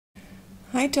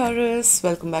Hi Taurus,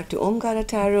 welcome back to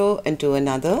Omkaratarot and to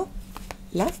another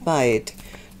Love Bite.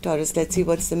 Taurus, let's see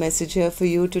what's the message here for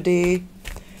you today.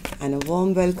 And a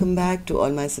warm welcome back to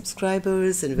all my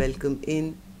subscribers and welcome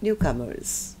in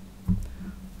newcomers.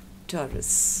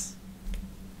 Taurus.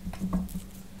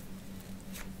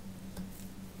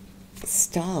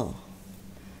 Star.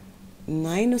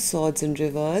 Nine of Swords in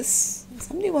reverse.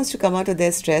 Somebody wants to come out of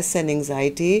their stress and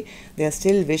anxiety. They are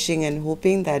still wishing and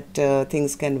hoping that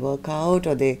things can work out,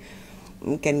 or they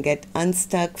can get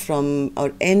unstuck from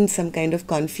or end some kind of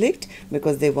conflict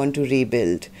because they want to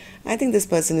rebuild. I think this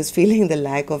person is feeling the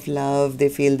lack of love. They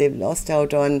feel they've lost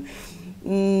out on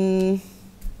their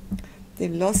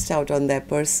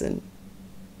person.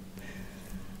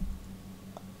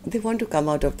 They want to come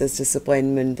out of this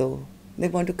disappointment though. They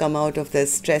want to come out of their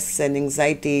stress and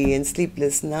anxiety and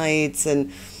sleepless nights and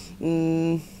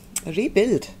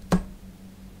rebuild.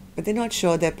 But they're not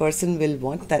sure their person will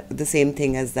want the same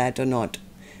thing as that or not.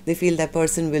 They feel that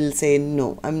person will say,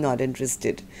 no, I'm not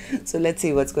interested. So let's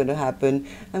see what's going to happen.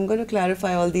 I'm going to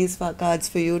clarify all these cards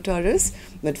for you, Taurus.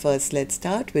 But first, let's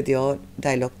start with your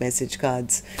dialogue message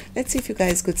cards. Let's see if you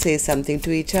guys could say something to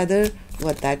each other,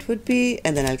 what that would be,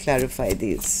 and then I'll clarify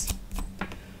these.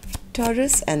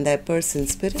 Taurus and their person,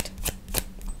 spirit.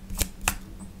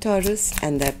 Taurus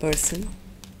and their person.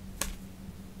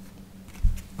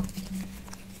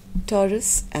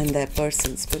 Taurus and their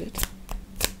person, spirit.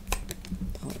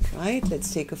 Alright,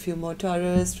 let's take a few more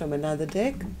Taurus from another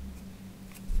deck.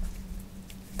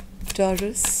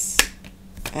 Taurus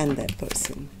and their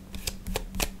person.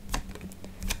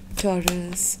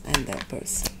 Taurus and their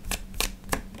person.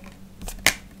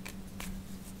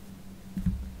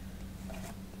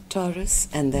 Taurus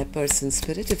and their person,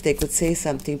 spirit. If they could say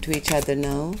something to each other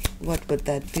now, what would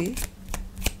that be?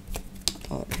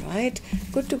 Alright,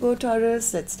 good to go,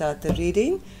 Taurus. Let's start the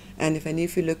reading. And if any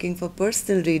of you are looking for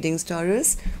personal readings,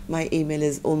 Taurus, my email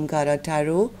is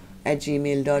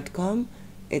omkaratarot@gmail.com.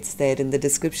 It's there in the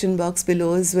description box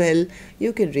below as well.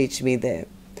 You can reach me there.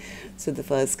 So the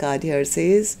first card here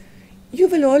says, you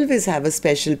will always have a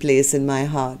special place in my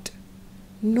heart.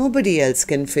 Nobody else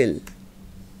can fill.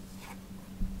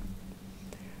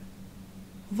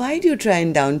 Why do you try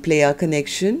and downplay our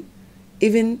connection,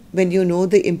 even when you know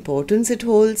the importance it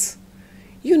holds?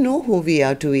 You know who we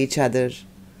are to each other.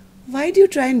 Why do you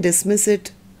try and dismiss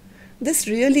it? This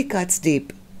really cuts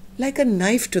deep, like a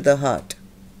knife to the heart.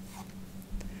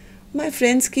 My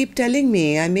friends keep telling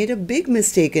me I made a big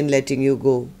mistake in letting you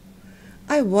go.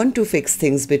 I want to fix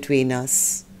things between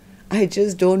us. I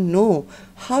just don't know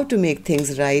how to make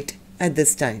things right at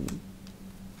this time.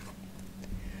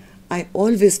 I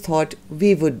always thought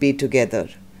we would be together.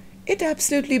 It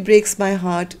absolutely breaks my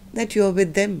heart that you're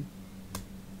with them.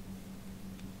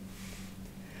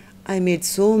 I made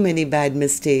so many bad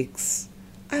mistakes.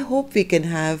 I hope we can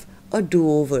have a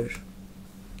do-over.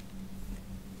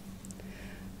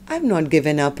 I've not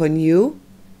given up on you,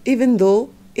 even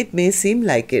though it may seem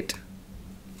like it.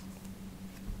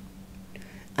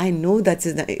 I know that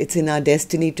it's in our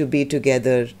destiny to be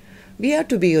together. We are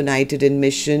to be united in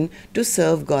mission to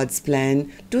serve God's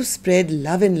plan, to spread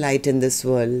love and light in this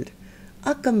world.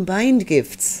 Our combined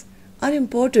gifts are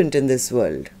important in this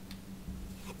world.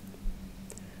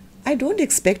 I don't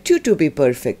expect you to be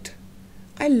perfect.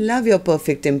 I love your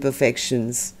perfect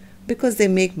imperfections because they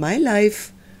make my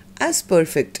life as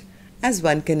perfect as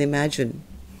one can imagine.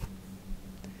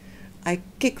 I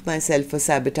kick myself for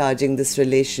sabotaging this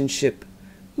relationship.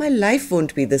 My life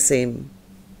won't be the same.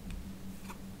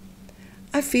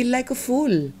 I feel like a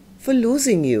fool for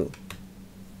losing you.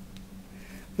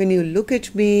 When you look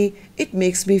at me, it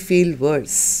makes me feel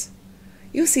worse.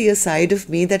 You see a side of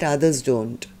me that others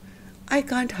don't. I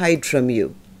can't hide from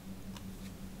you.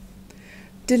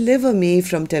 Deliver me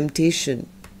from temptation.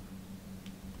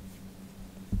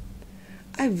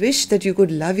 I wish that you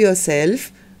could love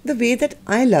yourself the way that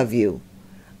I love you.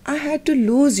 I had to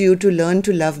lose you to learn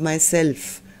to love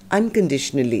myself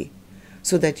unconditionally,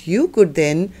 so that you could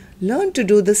then learn to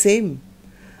do the same.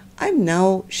 I'm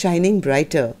now shining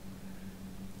brighter,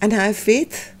 and I have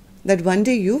faith that one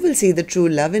day you will see the true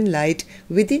love and light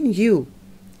within you,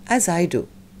 as I do.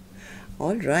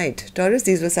 All right, Taurus,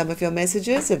 these were some of your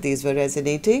messages. If these were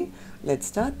resonating, let's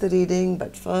start the reading.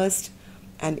 But first,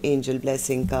 an angel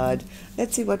blessing card.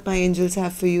 Let's see what my angels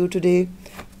have for you today.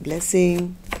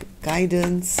 Blessing,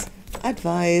 guidance,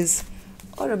 advice,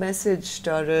 or a message,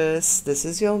 Taurus. This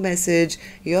is your message.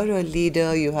 You're a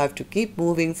leader. You have to keep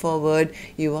moving forward.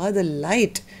 You are the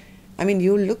light. I mean,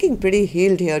 you're looking pretty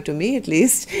healed here, to me at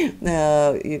least.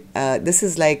 This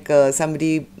is like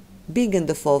somebody being in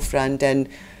the forefront and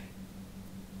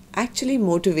actually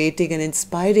motivating and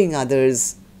inspiring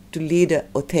others to lead an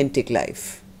authentic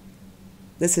life.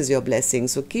 This is your blessing.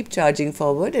 So keep charging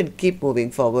forward and keep moving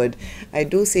forward. I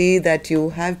do see that you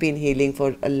have been healing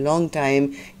for a long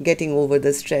time, getting over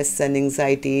the stress and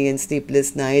anxiety and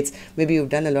sleepless nights. Maybe you've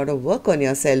done a lot of work on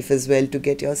yourself as well to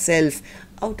get yourself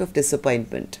out of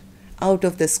disappointment, out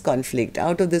of this conflict,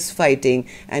 out of this fighting.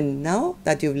 And now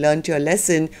that you've learned your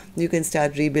lesson, you can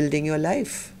start rebuilding your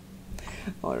life.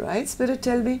 All right, Spirit,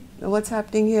 tell me what's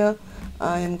happening here.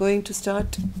 I am going to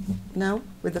start now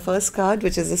with the first card,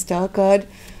 which is the Star card.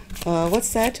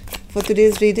 What's that for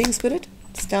today's reading, Spirit?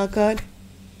 Star card.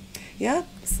 Yeah,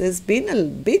 there's been a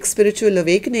big spiritual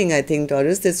awakening, I think,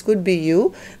 Taurus. This could be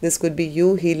you. This could be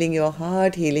you healing your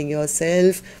heart, healing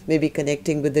yourself, maybe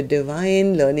connecting with the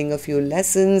divine, learning a few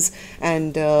lessons,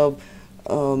 and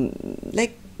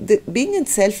being in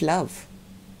self-love.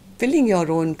 Filling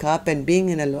your own cup and being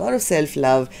in a lot of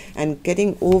self-love and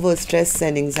getting over stress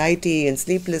and anxiety and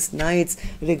sleepless nights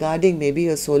regarding maybe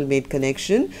a soulmate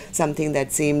connection, something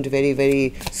that seemed very,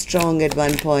 very strong at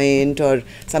one point, or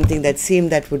something that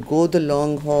seemed that would go the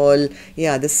long haul.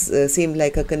 Yeah, this seemed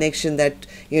like a connection that,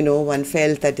 one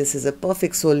felt that this is a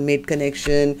perfect soulmate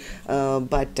connection,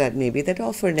 but maybe that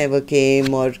offer never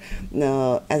came, or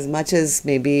as much as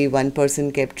maybe one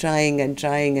person kept trying and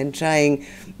trying and trying,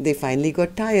 they finally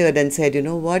got tired and said, you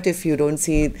know what, if you don't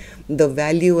see the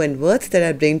value and worth that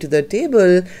I bring to the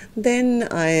table, then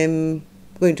I'm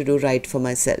going to do right for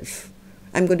myself.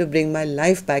 I'm going to bring my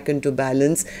life back into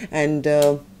balance and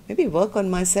maybe work on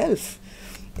myself.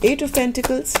 Eight of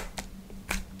Pentacles.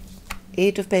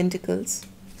 Eight of Pentacles.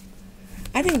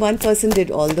 I think one person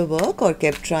did all the work or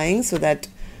kept trying so that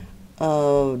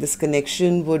this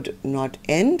connection would not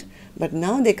end. But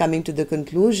now they're coming to the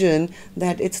conclusion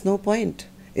that it's no point.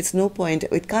 It's no point.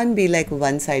 It can't be like a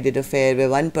one-sided affair where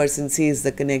one person sees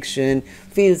the connection,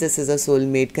 feels this is a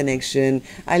soulmate connection.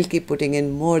 I'll keep putting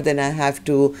in more than I have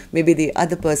to. Maybe the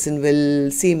other person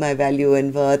will see my value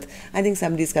and worth. I think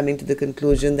somebody's coming to the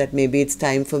conclusion that maybe it's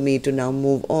time for me to now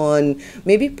move on.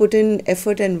 Maybe put in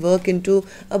effort and work into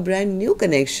a brand new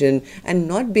connection and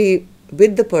not be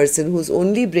with the person who's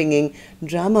only bringing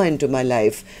drama into my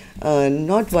life,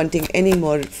 not wanting any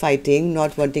more fighting,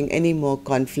 not wanting any more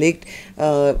conflict,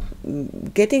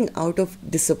 getting out of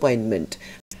disappointment.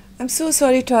 I'm so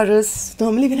sorry, Taurus.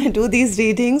 Normally when I do these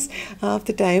readings, half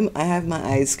the time I have my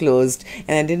eyes closed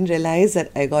and I didn't realize that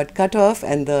I got cut off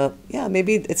and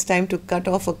maybe it's time to cut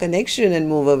off a connection and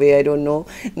move away. I don't know.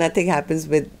 Nothing happens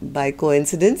by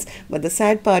coincidence. But the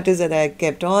sad part is that I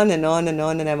kept on and on and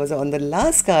on, and I was on the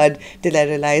last card till I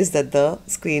realized that the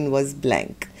screen was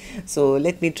blank. So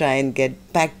let me try and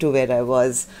get back to where I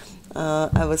was.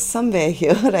 I was somewhere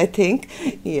here, I think.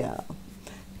 Yeah.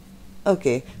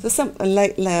 Okay, so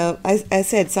I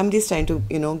said, somebody's trying to,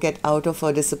 get out of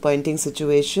a disappointing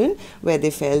situation where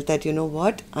they felt that,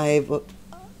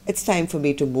 it's time for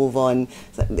me to move on.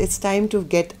 So it's time to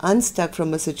get unstuck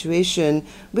from a situation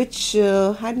which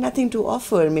had nothing to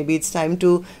offer. Maybe it's time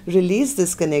to release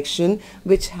this connection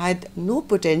which had no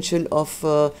potential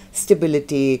of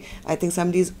stability. I think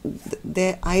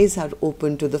their eyes are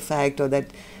open to the fact, or that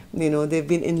they've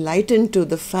been enlightened to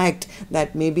the fact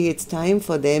that maybe it's time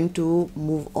for them to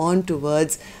move on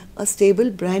towards a stable,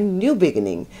 brand new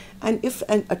beginning. And if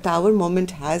a tower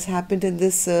moment has happened in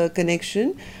this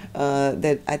connection,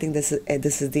 that I think this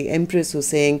is the Empress who's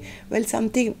saying, well,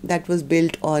 something that was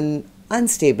built on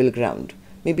unstable ground.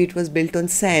 Maybe it was built on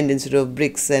sand instead of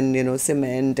bricks and,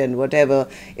 cement and whatever.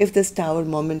 If this tower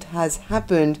moment has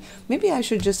happened, maybe I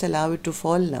should just allow it to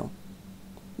fall now.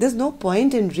 There's no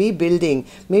point in rebuilding.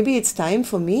 Maybe it's time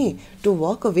for me to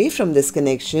walk away from this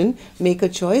connection, make a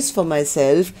choice for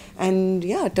myself, and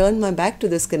turn my back to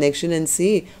this connection and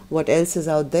see what else is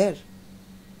out there.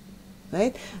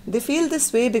 Right? They feel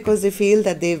this way because they feel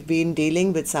that they've been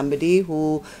dealing with somebody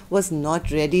who was not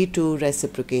ready to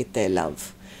reciprocate their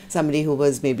love. Somebody who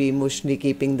was maybe emotionally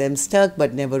keeping them stuck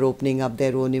but never opening up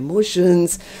their own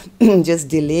emotions, just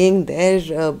delaying their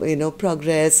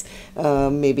progress,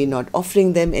 maybe not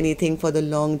offering them anything for the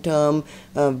long term,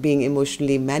 being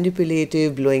emotionally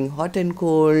manipulative, blowing hot and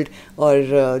cold,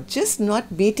 or just not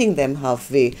meeting them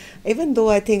halfway. Even though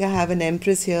I think I have an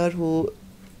Empress here who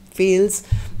feels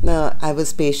I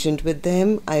was patient with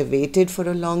them. I waited for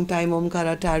a long time,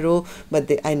 Omkaratarot,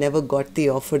 but I never got the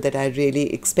offer that I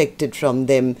really expected from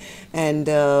them. And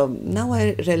now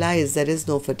I realize there is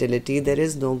no fertility, there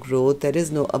is no growth, there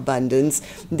is no abundance.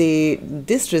 They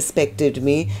disrespected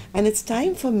me, and it's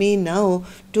time for me now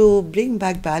to bring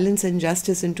back balance and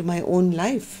justice into my own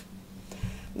life.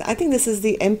 I think this is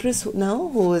the Empress now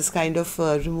who is kind of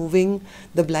removing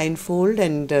the blindfold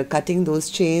and cutting those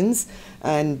chains.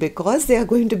 And because they are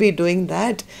going to be doing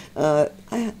that,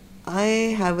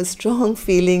 I have a strong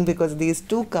feeling, because these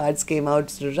two cards came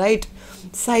out right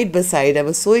side by side. I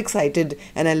was so excited,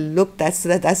 and I looked. That's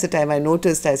the time I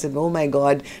noticed. I said, "Oh my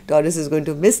God, Taurus is going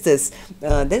to miss this."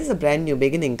 There is a brand new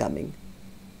beginning coming.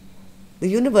 The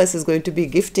universe is going to be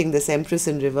gifting this Empress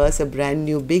in reverse a brand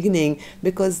new beginning,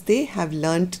 because they have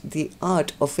learnt the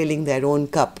art of filling their own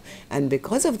cup. And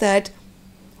because of that,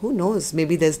 who knows,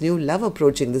 maybe there's new love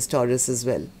approaching this Taurus as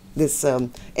well, this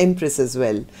Empress as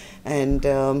well. And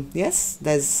yes,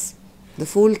 there's the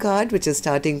Fool card, which is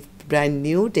starting brand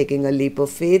new, taking a leap of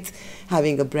faith,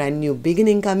 having a brand new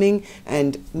beginning coming,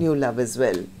 and new love as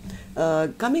well.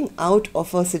 Coming out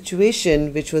of a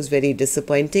situation which was very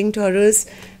disappointing, Taurus,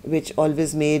 which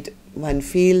always made one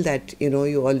feel that, you know,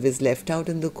 you always left out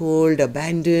in the cold,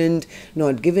 abandoned,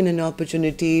 not given an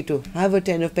opportunity to have a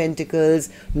 10 of Pentacles,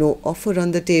 no offer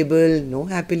on the table, no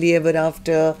happily ever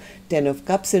after, 10 of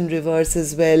Cups in reverse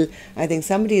as well. I think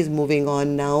somebody is moving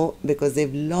on now because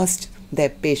they've lost their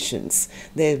patience.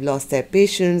 They've lost their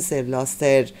patience, they've lost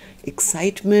their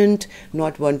excitement,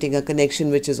 not wanting a connection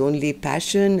which is only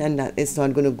passion and it's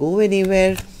not going to go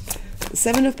anywhere.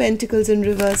 7 of Pentacles in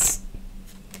reverse.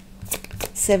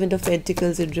 7 of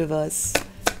Pentacles in reverse.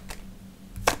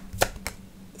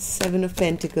 7 of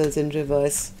Pentacles in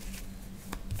reverse.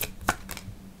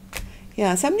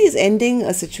 Yeah, somebody is ending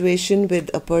a situation with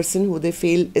a person who they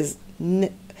feel is,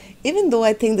 even though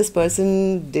I think this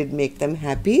person did make them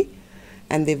happy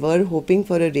and they were hoping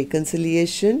for a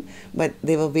reconciliation, but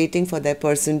they were waiting for that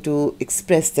person to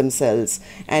express themselves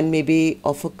and maybe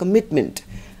offer commitment.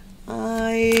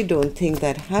 I don't think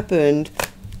that happened.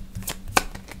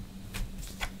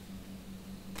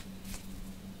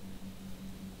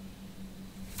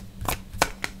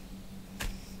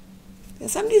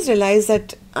 Somebody's realized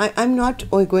that I'm not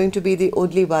going to be the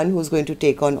only one who's going to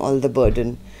take on all the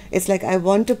burden. It's like I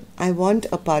want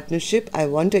a partnership. I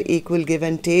want an equal give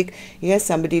and take. Yes,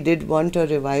 somebody did want a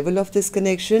revival of this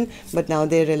connection, but now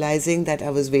they're realizing that I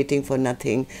was waiting for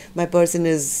nothing. My person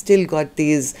has still got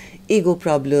these ego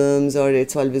problems, or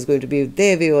it's always going to be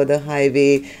their way or the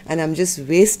highway, and I'm just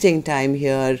wasting time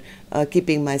here,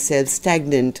 keeping myself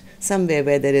stagnant somewhere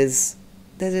where there is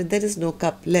no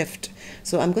cup left.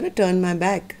 So I'm going to turn my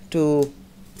back to,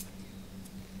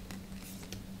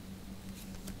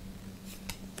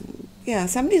 yeah,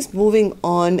 somebody's moving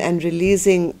on and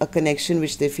releasing a connection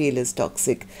which they feel is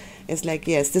toxic. It's like,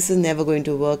 yes, this is never going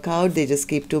to work out. They just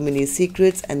keep too many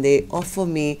secrets and they offer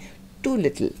me too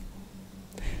little.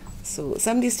 So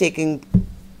somebody's taking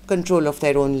control of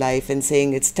their own life and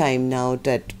saying it's time now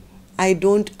that I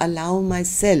don't allow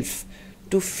myself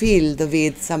to feel the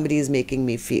way somebody is making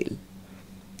me feel.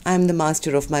 I'm the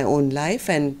master of my own life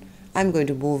and I'm going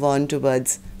to move on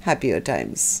towards happier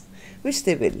times, which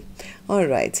they will. All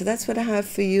right, so that's what I have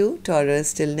for you,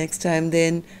 Taurus. Till next time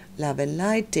then, love and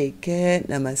light. Take care.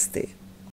 Namaste.